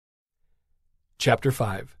Chapter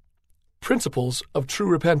 5. Principles of True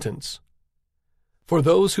Repentance. For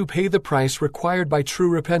those who pay the price required by true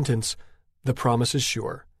repentance, the promise is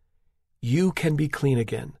sure. You can be clean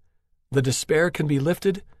again. The despair can be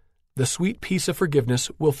lifted. The sweet peace of forgiveness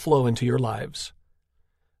will flow into your lives.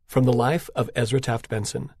 From the life of Ezra Taft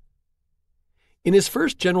Benson. In his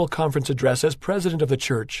first General Conference address as President of the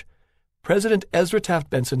Church, President Ezra Taft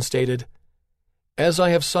Benson stated, "As I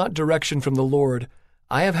have sought direction from the Lord,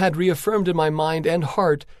 I have had reaffirmed in my mind and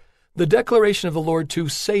heart the declaration of the Lord to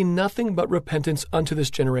say nothing but repentance unto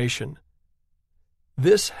this generation.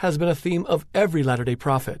 This has been a theme of every Latter-day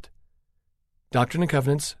Prophet." Doctrine and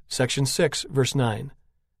Covenants, Section 6, verse 9.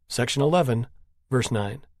 Section 11, verse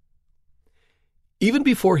 9. Even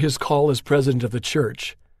before his call as President of the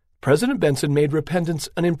Church, President Benson made repentance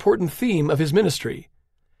an important theme of his ministry.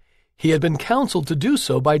 He had been counseled to do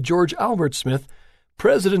so by George Albert Smith,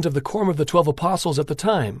 President of the Quorum of the 12 Apostles at the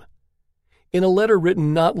time. In a letter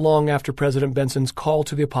written not long after President Benson's call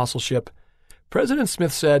to the apostleship, President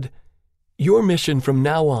Smith said, "Your mission from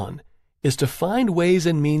now on is to find ways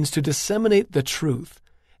and means to disseminate the truth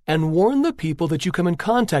and warn the people that you come in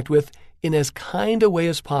contact with in as kind a way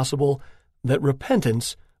as possible that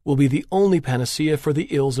repentance will be the only panacea for the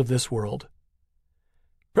ills of this world."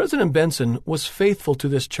 President Benson was faithful to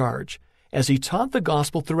this charge as he taught the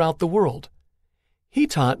gospel throughout the world. He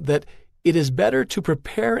taught that it is better to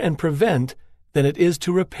prepare and prevent than it is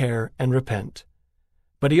to repair and repent.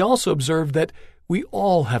 But he also observed that we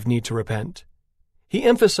all have need to repent. He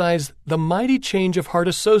emphasized the mighty change of heart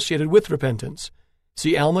associated with repentance.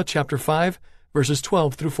 See Alma chapter 5, verses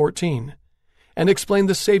 12 through 14, and explained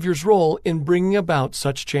the Savior's role in bringing about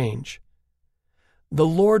such change. The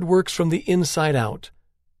Lord works from the inside out.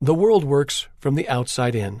 The world works from the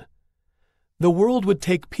outside in. The world would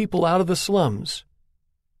take people out of the slums.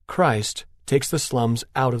 Christ takes the slums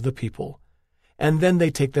out of the people, and then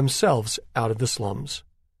they take themselves out of the slums.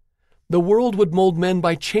 The world would mold men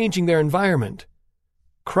by changing their environment.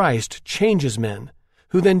 Christ changes men,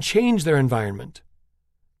 who then change their environment.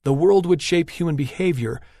 The world would shape human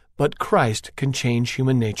behavior, but Christ can change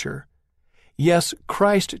human nature. Yes,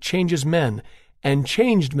 Christ changes men, and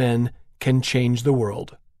changed men can change the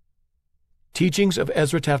world. Teachings of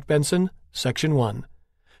Ezra Taft Benson, Section 1.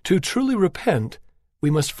 To truly repent, we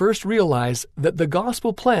must first realize that the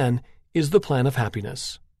gospel plan is the plan of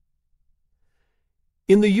happiness.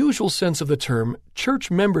 In the usual sense of the term, church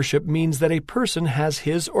membership means that a person has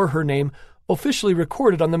his or her name officially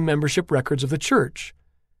recorded on the membership records of the church.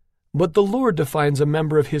 But the Lord defines a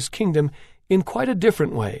member of His kingdom in quite a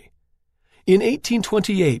different way. In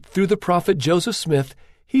 1828, through the prophet Joseph Smith,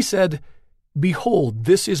 He said, "Behold,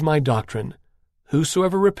 this is my doctrine.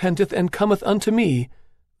 Whosoever repenteth and cometh unto me,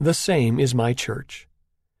 the same is my church."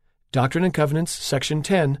 Doctrine and Covenants, Section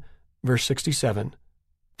 10, verse 67.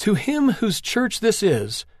 To him whose church this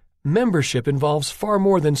is, membership involves far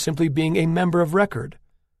more than simply being a member of record.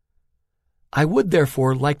 I would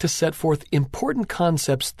therefore like to set forth important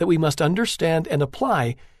concepts that we must understand and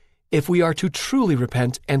apply if we are to truly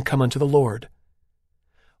repent and come unto the Lord.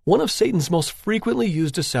 One of Satan's most frequently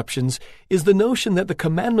used deceptions is the notion that the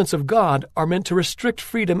commandments of God are meant to restrict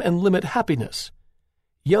freedom and limit happiness.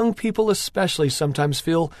 Young people especially sometimes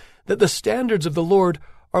feel that the standards of the Lord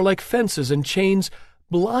are like fences and chains,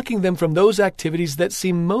 blocking them from those activities that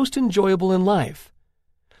seem most enjoyable in life.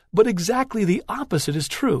 But exactly the opposite is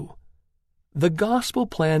true. The gospel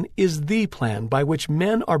plan is the plan by which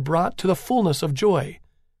men are brought to the fullness of joy.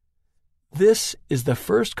 This is the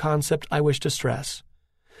first concept I wish to stress.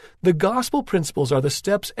 The gospel principles are the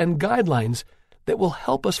steps and guidelines that will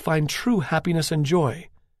help us find true happiness and joy.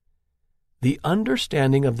 The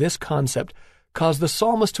understanding of this concept caused the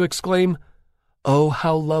psalmist to exclaim, "Oh,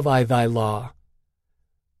 how love I thy law!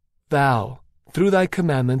 Thou, through thy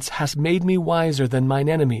commandments, hast made me wiser than mine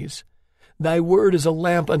enemies. Thy word is a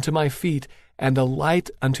lamp unto my feet, and a light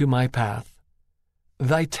unto my path.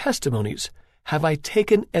 Thy testimonies have I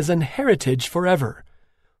taken as an heritage forever,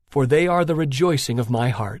 for they are the rejoicing of my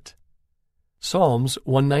heart." Psalms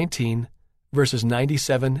 119, verses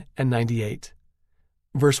 97 and 98.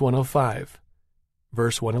 Verse 105,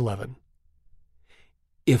 verse 111.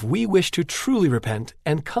 If we wish to truly repent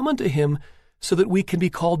and come unto Him so that we can be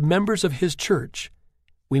called members of His church,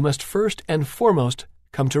 we must first and foremost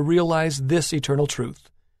come to realize this eternal truth.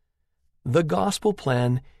 The gospel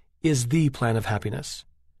plan is the plan of happiness.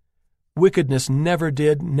 Wickedness never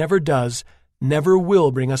did, never does, never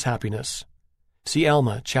will bring us happiness. See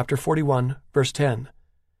Alma, chapter 41, verse 10.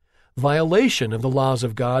 Violation of the laws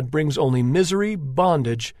of God brings only misery,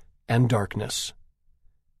 bondage, and darkness.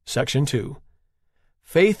 Section 2.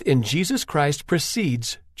 Faith in Jesus Christ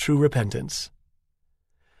precedes true repentance.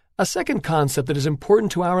 A second concept that is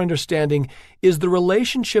important to our understanding is the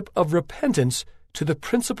relationship of repentance to the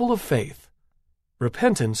principle of faith.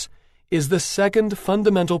 Repentance is the second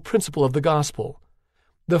fundamental principle of the gospel.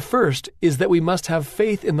 The first is that we must have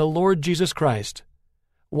faith in the Lord Jesus Christ.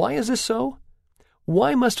 Why is this so?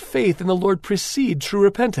 Why must faith in the Lord precede true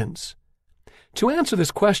repentance? To answer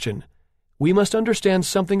this question, we must understand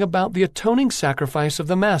something about the atoning sacrifice of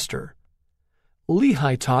the Master.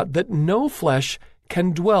 Lehi taught that no flesh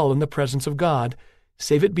can dwell in the presence of God,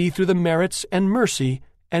 save it be through the merits and mercy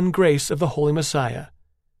and grace of the Holy Messiah.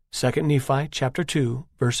 2 Nephi chapter 2,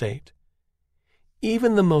 verse 8.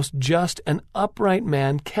 Even the most just and upright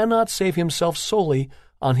man cannot save himself solely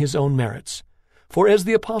on his own merits. For as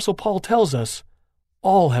the Apostle Paul tells us,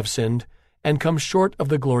 all have sinned and come short of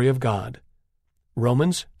the glory of God.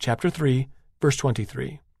 Romans chapter 3, verse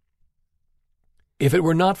 23. If it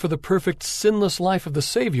were not for the perfect sinless life of the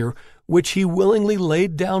Savior, which he willingly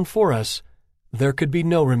laid down for us, there could be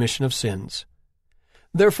no remission of sins.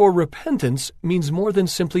 Therefore, repentance means more than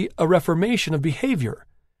simply a reformation of behavior.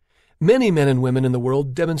 Many men and women in the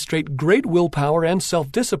world demonstrate great willpower and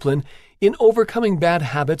self-discipline in overcoming bad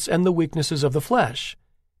habits and the weaknesses of the flesh.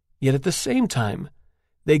 Yet at the same time,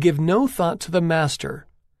 they give no thought to the Master,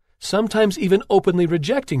 sometimes even openly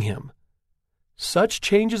rejecting him. Such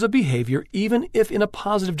changes of behavior, even if in a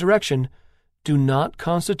positive direction, do not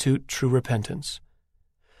constitute true repentance.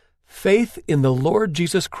 Faith in the Lord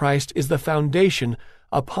Jesus Christ is the foundation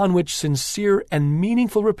upon which sincere and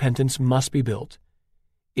meaningful repentance must be built.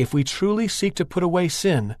 If we truly seek to put away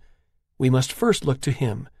sin, we must first look to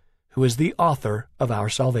Him, who is the author of our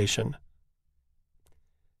salvation.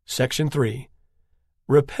 Section 3.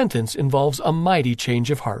 Repentance involves a mighty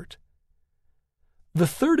change of heart. The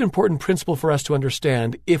third important principle for us to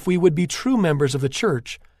understand, if we would be true members of the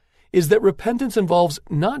church, is that repentance involves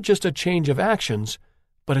not just a change of actions,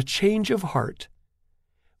 but a change of heart.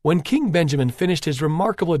 When King Benjamin finished his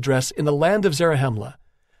remarkable address in the land of Zarahemla,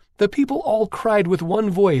 the people all cried with one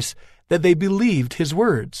voice that they believed his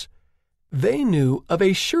words. They knew of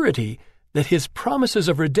a surety that his promises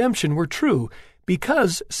of redemption were true,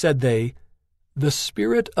 because, said they, the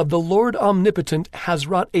Spirit of the Lord Omnipotent has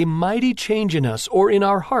wrought a mighty change in us, or in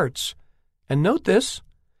our hearts. And note this,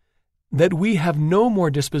 that we have no more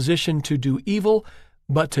disposition to do evil,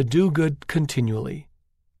 but to do good continually.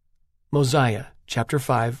 Mosiah chapter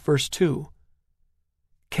 5, verse 2.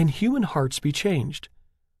 Can human hearts be changed?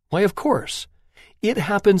 Why, of course. It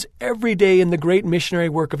happens every day in the great missionary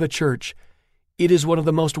work of the church. It is one of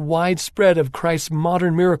the most widespread of Christ's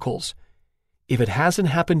modern miracles. If it hasn't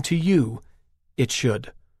happened to you, it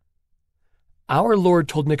should. Our Lord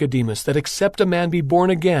told Nicodemus that except a man be born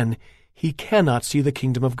again, he cannot see the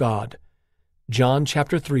kingdom of God. John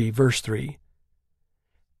chapter 3, verse 3.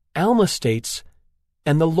 Alma states,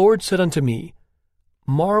 "And the Lord said unto me,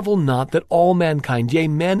 Marvel not that all mankind, yea,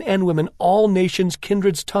 men and women, all nations,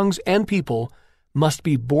 kindreds, tongues, and people, must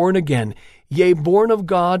be born again, yea, born of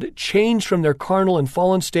God, changed from their carnal and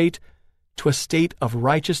fallen state to a state of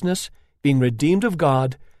righteousness, being redeemed of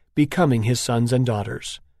God, becoming his sons and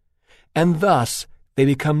daughters. And thus they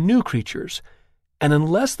become new creatures, and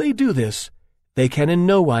unless they do this, they can in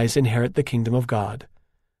no wise inherit the kingdom of God."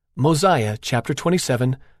 Mosiah chapter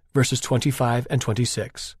 27, verses 25 and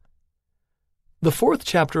 26. The fourth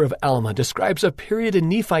chapter of Alma describes a period in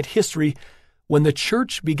Nephite history when the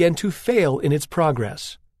church began to fail in its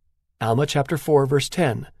progress. Alma chapter 4, verse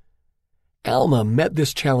 10. Alma met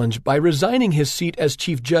this challenge by resigning his seat as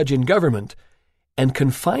chief judge in government and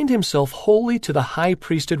confined himself wholly to the high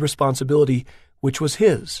priesthood responsibility which was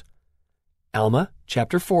his. Alma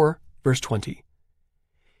chapter 4, verse 20.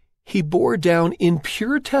 He bore down in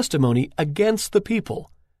pure testimony against the people.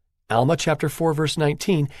 Alma chapter 4, verse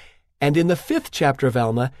 19. And in the fifth chapter of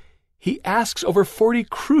Alma, he asks over 40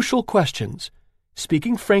 crucial questions.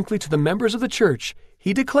 Speaking frankly to the members of the church,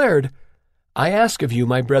 he declared, "I ask of you,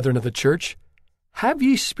 my brethren of the church, have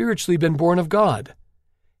ye spiritually been born of God?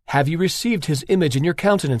 Have ye received his image in your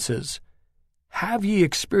countenances? Have ye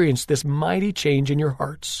experienced this mighty change in your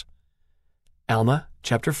hearts?" Alma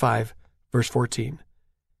chapter 5, verse 14.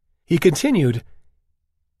 He continued,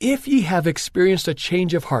 "If ye have experienced a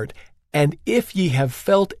change of heart, and if ye have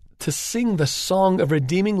felt to sing the song of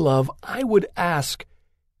redeeming love, I would ask,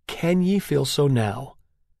 can ye feel so now?"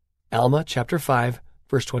 Alma chapter 5,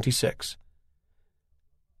 verse 26.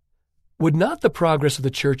 Would not the progress of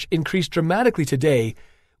the church increase dramatically today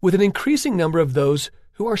with an increasing number of those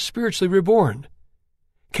who are spiritually reborn?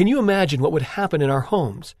 Can you imagine what would happen in our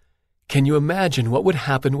homes? Can you imagine what would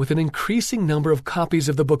happen with an increasing number of copies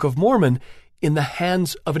of the Book of Mormon in the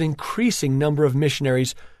hands of an increasing number of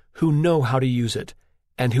missionaries who know how to use it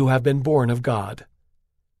and who have been born of God.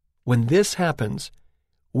 When this happens,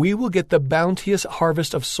 we will get the bounteous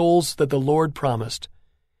harvest of souls that the Lord promised.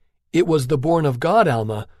 It was the born of God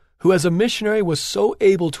Alma who as a missionary was so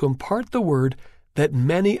able to impart the word that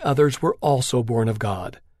many others were also born of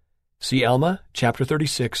God. See Alma, chapter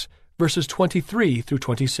 36, verses 23 through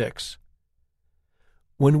 26.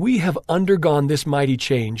 When we have undergone this mighty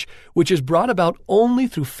change, which is brought about only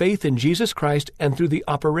through faith in Jesus Christ and through the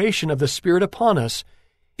operation of the Spirit upon us,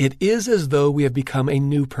 it is as though we have become a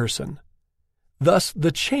new person. Thus,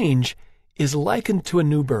 the change is likened to a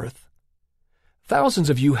new birth. Thousands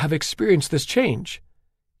of you have experienced this change.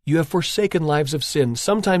 You have forsaken lives of sin,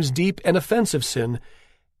 sometimes deep and offensive sin,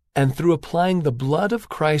 and through applying the blood of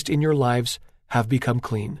Christ in your lives have become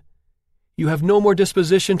clean. You have no more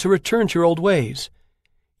disposition to return to your old ways.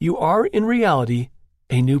 You are, in reality,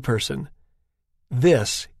 a new person.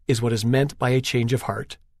 This is what is meant by a change of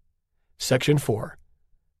heart. Section 4.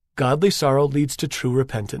 Godly sorrow leads to true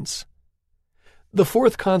repentance. The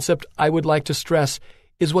fourth concept I would like to stress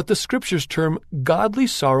is what the Scriptures term godly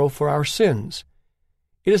sorrow for our sins.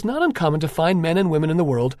 It is not uncommon to find men and women in the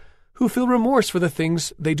world who feel remorse for the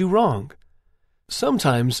things they do wrong.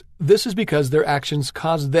 Sometimes this is because their actions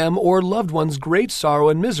caused them or loved ones great sorrow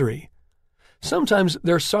and misery. Sometimes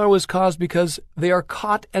their sorrow is caused because they are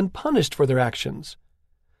caught and punished for their actions.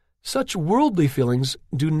 Such worldly feelings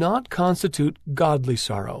do not constitute godly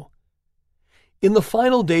sorrow. In the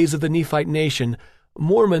final days of the Nephite nation,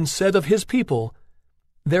 Mormon said of his people,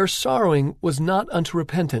 "Their sorrowing was not unto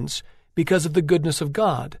repentance because of the goodness of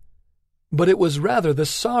God, but it was rather the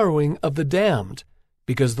sorrowing of the damned,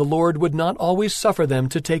 because the Lord would not always suffer them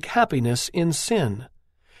to take happiness in sin.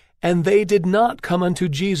 And they did not come unto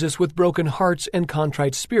Jesus with broken hearts and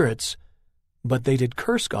contrite spirits, but they did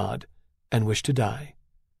curse God and wish to die."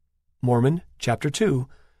 Mormon, chapter 2,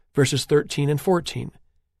 verses 13 and 14.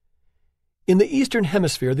 In the Eastern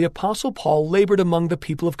Hemisphere, the Apostle Paul labored among the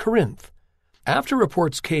people of Corinth. After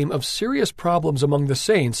reports came of serious problems among the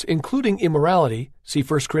saints, including immorality, see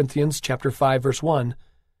 1 Corinthians chapter 5, verse 1,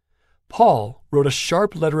 Paul wrote a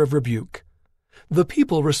sharp letter of rebuke. The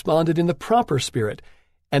people responded in the proper spirit,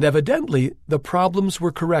 and evidently the problems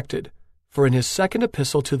were corrected, for in his second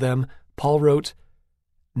epistle to them, Paul wrote,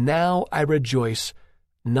 "Now I rejoice,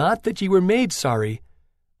 not that ye were made sorry,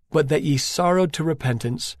 but that ye sorrowed to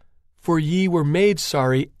repentance, for ye were made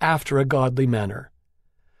sorry after a godly manner.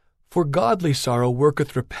 For godly sorrow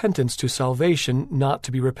worketh repentance to salvation, not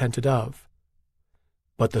to be repented of.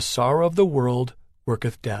 But the sorrow of the world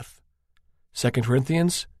worketh death." 2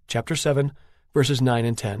 Corinthians chapter 7, verses 9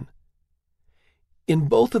 and 10. In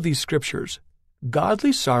both of these scriptures,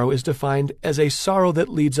 godly sorrow is defined as a sorrow that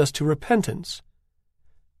leads us to repentance.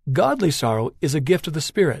 Godly sorrow is a gift of the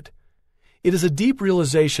Spirit. It is a deep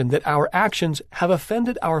realization that our actions have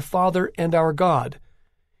offended our Father and our God.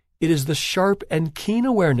 It is the sharp and keen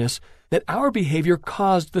awareness that our behavior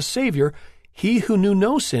caused the Savior, he who knew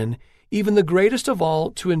no sin, even the greatest of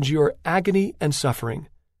all, to endure agony and suffering.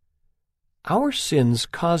 Our sins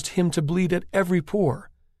caused him to bleed at every pore.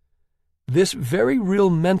 This very real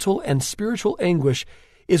mental and spiritual anguish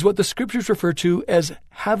is what the Scriptures refer to as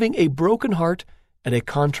having a broken heart and a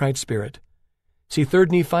contrite spirit. See 3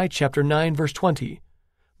 Nephi chapter 9, verse 20,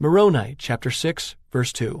 Moroni chapter 6,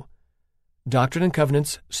 verse 2, Doctrine and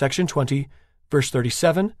Covenants, section 20, verse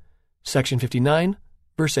 37, section 59,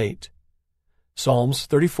 verse 8, Psalms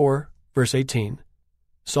 34, verse 18,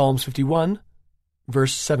 Psalms 51,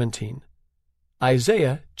 verse 17,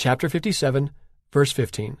 Isaiah chapter 57, verse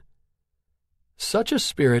 15. Such a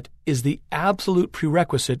spirit is the absolute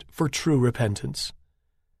prerequisite for true repentance.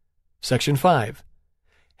 Section 5.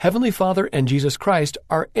 Heavenly Father and Jesus Christ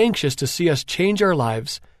are anxious to see us change our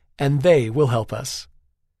lives, and they will help us.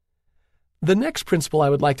 The next principle I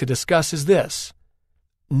would like to discuss is this: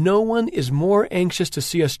 no one is more anxious to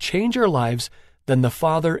see us change our lives than the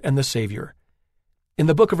Father and the Savior. In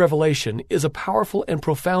the book of Revelation is a powerful and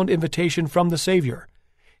profound invitation from the Savior.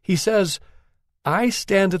 He says, "I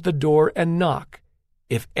stand at the door and knock.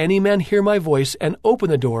 If any man hear my voice and open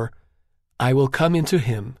the door, I will come into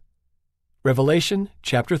him." Revelation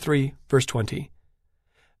chapter 3, verse 20.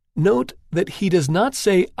 Note that he does not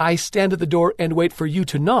say, "I stand at the door and wait for you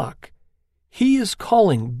to knock." He is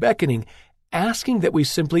calling, beckoning, asking that we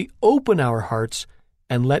simply open our hearts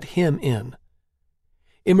and let him in.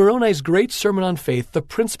 In Moroni's great sermon on faith, the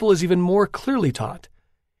principle is even more clearly taught.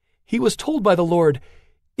 He was told by the Lord,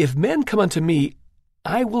 "If men come unto me,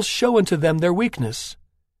 I will show unto them their weakness.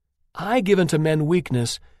 I give unto men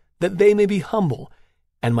weakness, that they may be humble,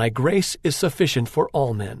 and my grace is sufficient for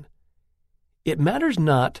all men." It matters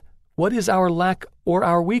not What is our lack or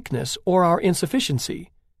our weakness or our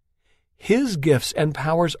insufficiency? His gifts and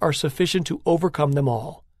powers are sufficient to overcome them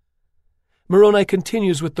all. Moroni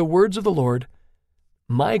continues with the words of the Lord,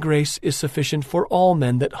 "My grace is sufficient for all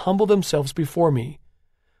men that humble themselves before me.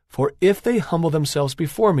 For if they humble themselves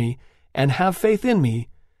before me and have faith in me,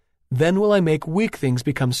 then will I make weak things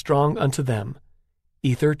become strong unto them."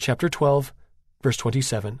 Ether chapter 12, verse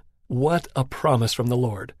 27. What a promise from the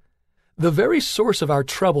Lord! The very source of our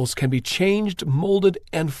troubles can be changed, molded,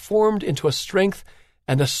 and formed into a strength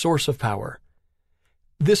and a source of power.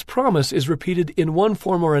 This promise is repeated in one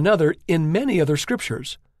form or another in many other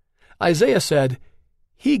scriptures. Isaiah said,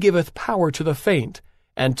 "He giveth power to the faint,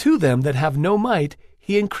 and to them that have no might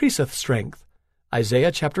he increaseth strength."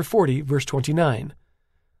 Isaiah chapter 40, verse 29.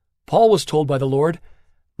 Paul was told by the Lord,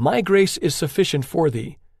 "My grace is sufficient for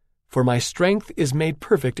thee, for my strength is made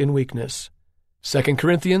perfect in weakness." 2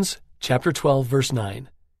 Corinthians chapter 12, verse 9.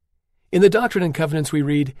 In the Doctrine and Covenants we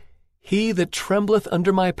read, "He that trembleth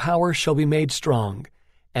under my power shall be made strong,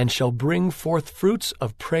 and shall bring forth fruits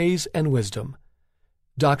of praise and wisdom."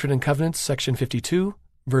 Doctrine and Covenants, section 52,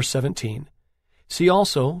 verse 17. See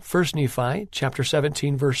also 1 Nephi chapter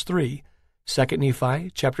 17, verse 3, 2 Nephi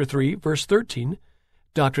chapter 3, verse 13,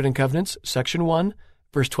 Doctrine and Covenants, section 1,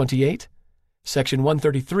 verse 28, section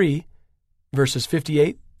 133, verses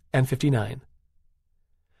 58 and 59.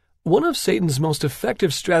 One of Satan's most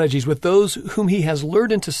effective strategies with those whom he has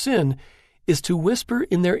lured into sin is to whisper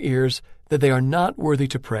in their ears that they are not worthy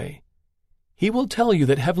to pray. He will tell you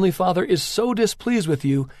that Heavenly Father is so displeased with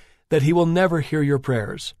you that he will never hear your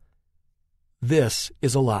prayers. This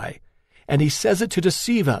is a lie, and he says it to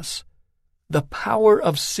deceive us. The power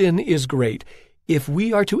of sin is great. If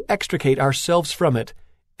we are to extricate ourselves from it,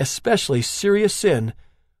 especially serious sin,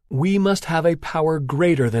 we must have a power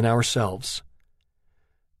greater than ourselves.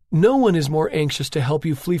 No one is more anxious to help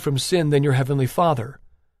you flee from sin than your Heavenly Father.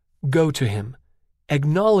 Go to him,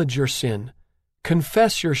 acknowledge your sin,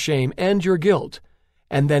 confess your shame and your guilt,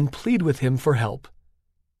 and then plead with him for help.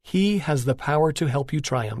 He has the power to help you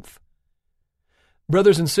triumph.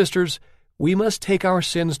 Brothers and sisters, we must take our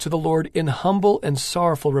sins to the Lord in humble and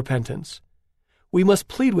sorrowful repentance. We must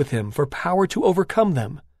plead with him for power to overcome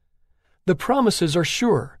them. The promises are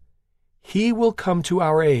sure. He will come to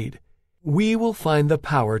our aid. We will find the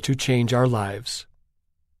power to change our lives.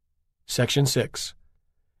 Section 6.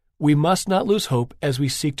 We must not lose hope as we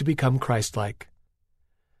seek to become Christ-like.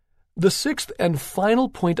 The sixth and final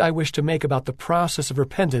point I wish to make about the process of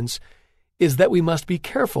repentance is that we must be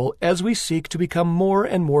careful as we seek to become more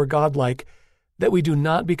and more God-like, that we do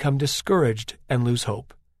not become discouraged and lose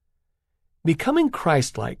hope. Becoming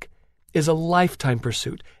Christ-like is a lifetime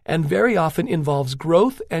pursuit and very often involves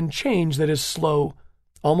growth and change that is slow,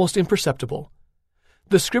 almost imperceptible.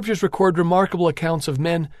 The Scriptures record remarkable accounts of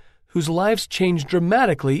men whose lives changed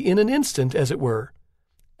dramatically in an instant, as it were.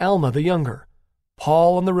 Alma the younger,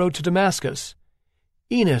 Paul on the road to Damascus,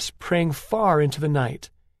 Enos praying far into the night,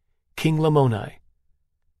 King Lamoni.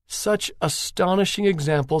 Such astonishing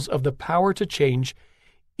examples of the power to change,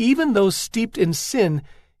 even those steeped in sin,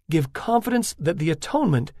 give confidence that the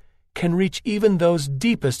atonement can reach even those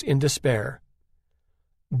deepest in despair.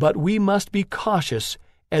 But we must be cautious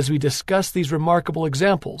as we discuss these remarkable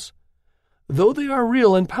examples. Though they are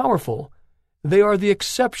real and powerful, they are the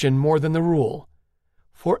exception more than the rule.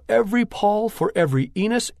 For every Paul, for every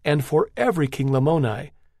Enos, and for every King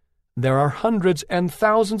Lamoni, there are hundreds and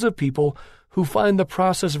thousands of people who find the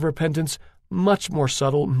process of repentance much more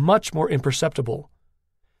subtle, much more imperceptible.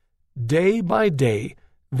 Day by day,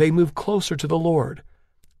 they move closer to the Lord,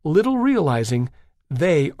 little realizing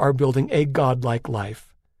they are building a God-like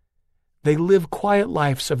life. They live quiet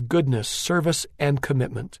lives of goodness, service, and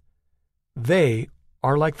commitment. They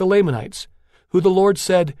are like the Lamanites, who the Lord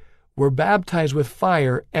said were baptized with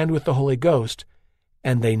fire and with the Holy Ghost,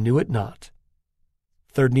 and they knew it not.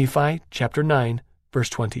 3 Nephi chapter 9, verse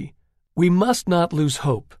 20. We must not lose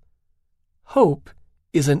hope. Hope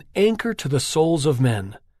is an anchor to the souls of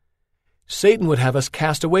men. Satan would have us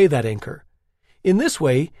cast away that anchor. In this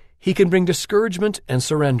way, he can bring discouragement and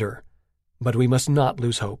surrender, but we must not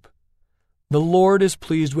lose hope. The Lord is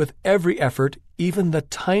pleased with every effort, even the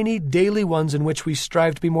tiny daily ones in which we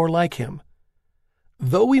strive to be more like him.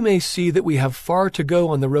 Though we may see that we have far to go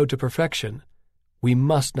on the road to perfection, we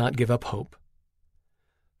must not give up hope.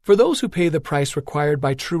 For those who pay the price required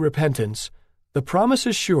by true repentance, the promise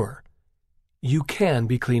is sure. You can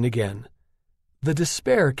be clean again. The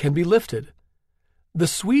despair can be lifted. The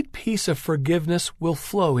sweet peace of forgiveness will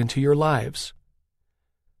flow into your lives.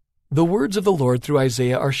 The words of the Lord through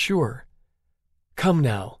Isaiah are sure. Come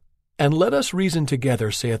now, and let us reason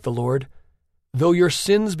together, saith the Lord. Though your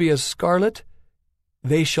sins be as scarlet,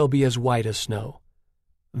 they shall be as white as snow.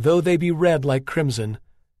 Though they be red like crimson,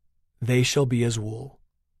 they shall be as wool.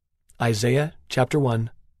 Isaiah chapter 1,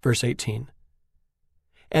 verse 18.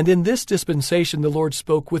 And in this dispensation the Lord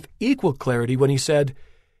spoke with equal clarity when he said,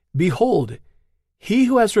 Behold, he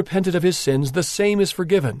who has repented of his sins, the same is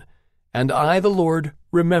forgiven, and I, the Lord,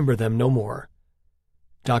 remember them no more.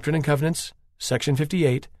 Doctrine and Covenants, section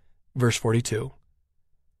 58, verse 42.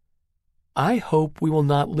 I hope we will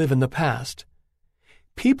not live in the past.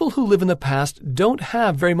 People who live in the past don't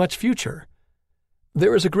have very much future.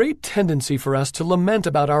 There is a great tendency for us to lament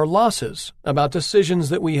about our losses, about decisions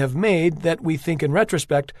that we have made that we think in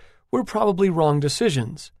retrospect were probably wrong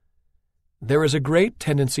decisions. There is a great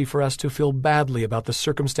tendency for us to feel badly about the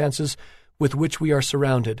circumstances with which we are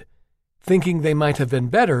surrounded, thinking they might have been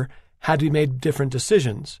better had we made different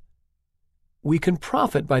decisions. We can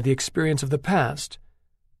profit by the experience of the past,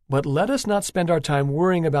 but let us not spend our time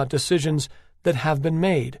worrying about decisions that have been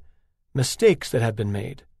made, mistakes that have been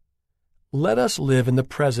made. Let us live in the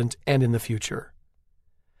present and in the future.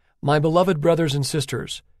 My beloved brothers and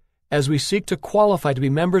sisters, as we seek to qualify to be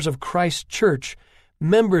members of Christ's church,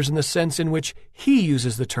 members in the sense in which he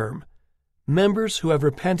uses the term, members who have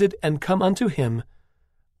repented and come unto him,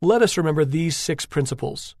 let us remember these 6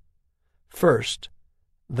 principles. First,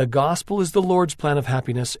 the gospel is the Lord's plan of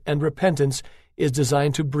happiness, and repentance is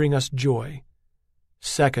designed to bring us joy.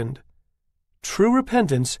 Second, true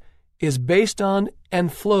repentance is based on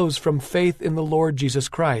and flows from faith in the Lord Jesus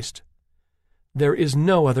Christ. There is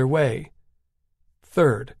no other way.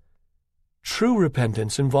 Third, true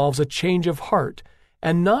repentance involves a change of heart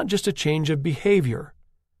and not just a change of behavior.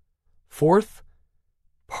 Fourth,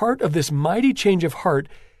 part of this mighty change of heart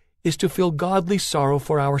is to feel godly sorrow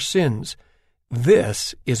for our sins.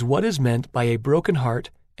 This is what is meant by a broken heart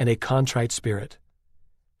and a contrite spirit.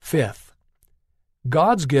 Fifth,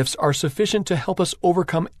 God's gifts are sufficient to help us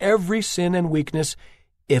overcome every sin and weakness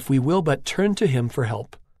if we will but turn to him for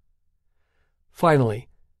help. Finally,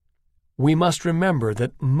 we must remember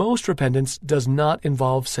that most repentance does not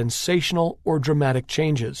involve sensational or dramatic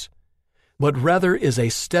changes, but rather is a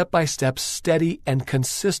step-by-step, steady, and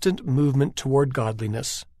consistent movement toward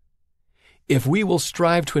godliness. If we will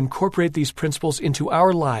strive to incorporate these principles into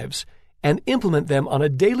our lives and implement them on a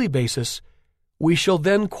daily basis, we shall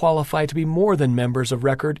then qualify to be more than members of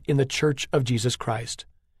record in the Church of Jesus Christ.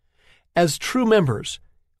 As true members,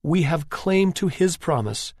 we have claim to his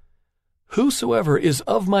promise, Whosoever is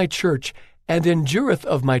of my church and endureth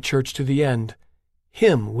of my church to the end,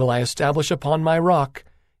 him will I establish upon my rock,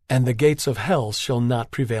 and the gates of hell shall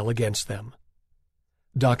not prevail against them.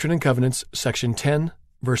 Doctrine and Covenants, section 10,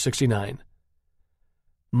 verse 69.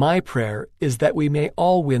 My prayer is that we may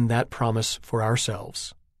all win that promise for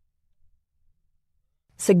ourselves.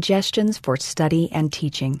 Suggestions for study and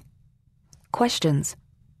teaching. Questions.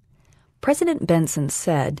 President Benson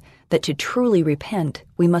said that to truly repent,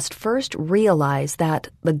 we must first realize that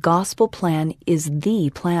the gospel plan is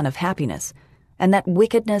the plan of happiness, and that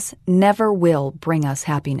wickedness never will bring us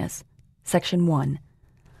happiness. Section 1.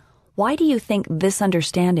 Why do you think this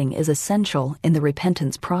understanding is essential in the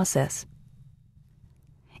repentance process?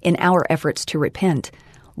 In our efforts to repent,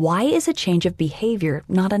 why is a change of behavior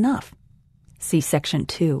not enough? See Section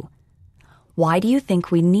 2. Why do you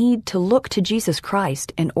think we need to look to Jesus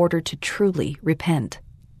Christ in order to truly repent?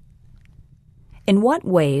 In what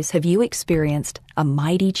ways have you experienced a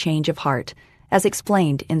mighty change of heart, as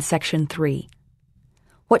explained in Section 3?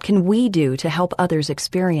 What can we do to help others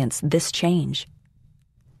experience this change?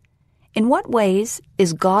 In what ways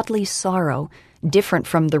is godly sorrow different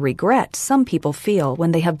from the regret some people feel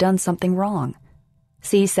when they have done something wrong?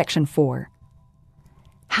 See Section 4.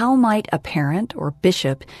 How might a parent or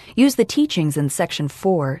bishop use the teachings in Section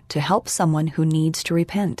 4 to help someone who needs to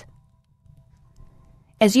repent?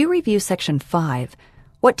 As you review Section 5,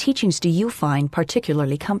 what teachings do you find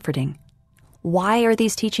particularly comforting? Why are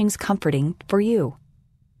these teachings comforting for you?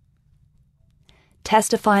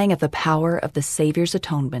 Testifying of the power of the Savior's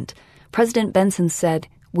atonement, President Benson said,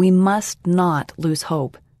 "We must not lose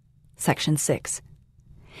hope." Section 6.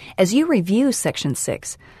 As you review Section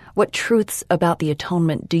 6, what truths about the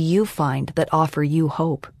atonement do you find that offer you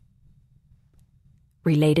hope?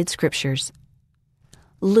 Related scriptures.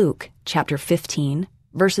 Luke chapter 15,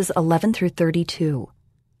 verses 11 through 32.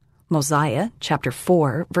 Mosiah chapter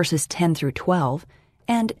 4, verses 10 through 12,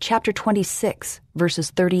 and chapter 26,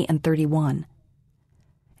 verses 30 and 31.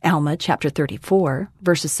 Alma chapter 34,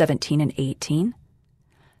 verses 17 and 18.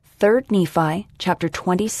 3 Nephi chapter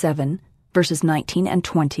 27, verses 19 and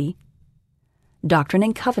 20. Doctrine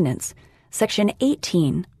and Covenants, section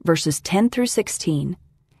 18, verses 10 through 16,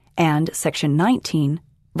 and Section 19,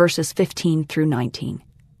 verses 15 through 19.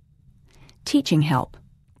 Teaching help.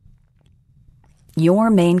 Your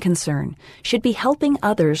main concern should be helping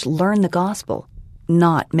others learn the gospel,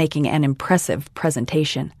 not making an impressive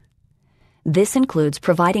presentation. This includes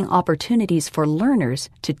providing opportunities for learners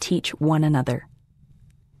to teach one another.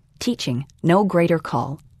 Teaching, No Greater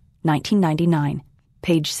Call, 1999,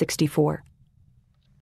 page 64.